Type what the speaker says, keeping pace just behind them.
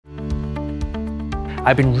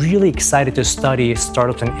I've been really excited to study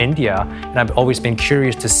startups in India, and I've always been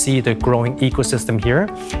curious to see the growing ecosystem here.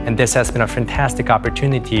 And this has been a fantastic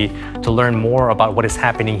opportunity to learn more about what is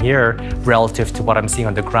happening here relative to what I'm seeing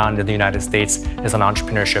on the ground in the United States as an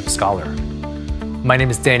entrepreneurship scholar. My name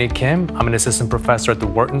is Danny Kim. I'm an assistant professor at the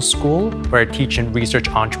Wharton School, where I teach and research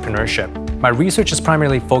entrepreneurship. My research is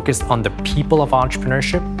primarily focused on the people of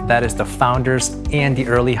entrepreneurship, that is the founders and the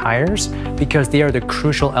early hires, because they are the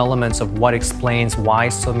crucial elements of what explains why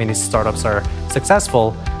so many startups are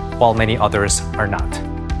successful while many others are not.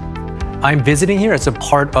 I'm visiting here as a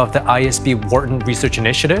part of the ISB-Wharton Research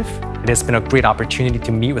Initiative. It has been a great opportunity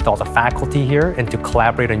to meet with all the faculty here and to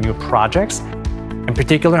collaborate on new projects. In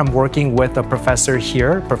particular, I'm working with a professor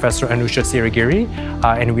here, Professor Anusha Sirigiri,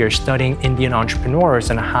 and we are studying Indian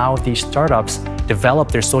entrepreneurs and how these startups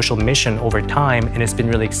develop their social mission over time, and it's been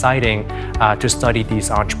really exciting to study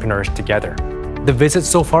these entrepreneurs together. The visit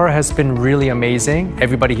so far has been really amazing.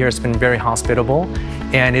 Everybody here has been very hospitable,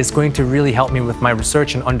 and it's going to really help me with my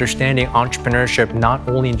research and understanding entrepreneurship not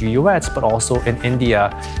only in the US, but also in India.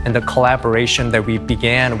 And the collaboration that we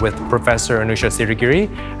began with Professor Anusha Sirigiri,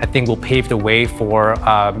 I think will pave the way for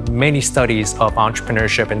many studies of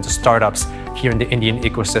entrepreneurship and startups here in the Indian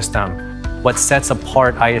ecosystem. What sets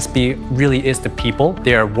apart ISB really is the people.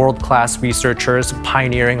 They are world-class researchers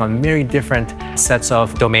pioneering on many different sets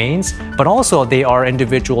of domains, but also they are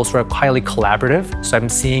individuals who are highly collaborative. So I'm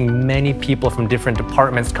seeing many people from different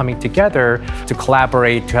departments coming together to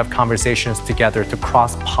collaborate, to have conversations together, to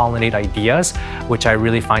cross-pollinate ideas, which I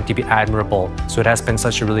really find to be admirable. So it has been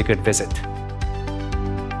such a really good visit.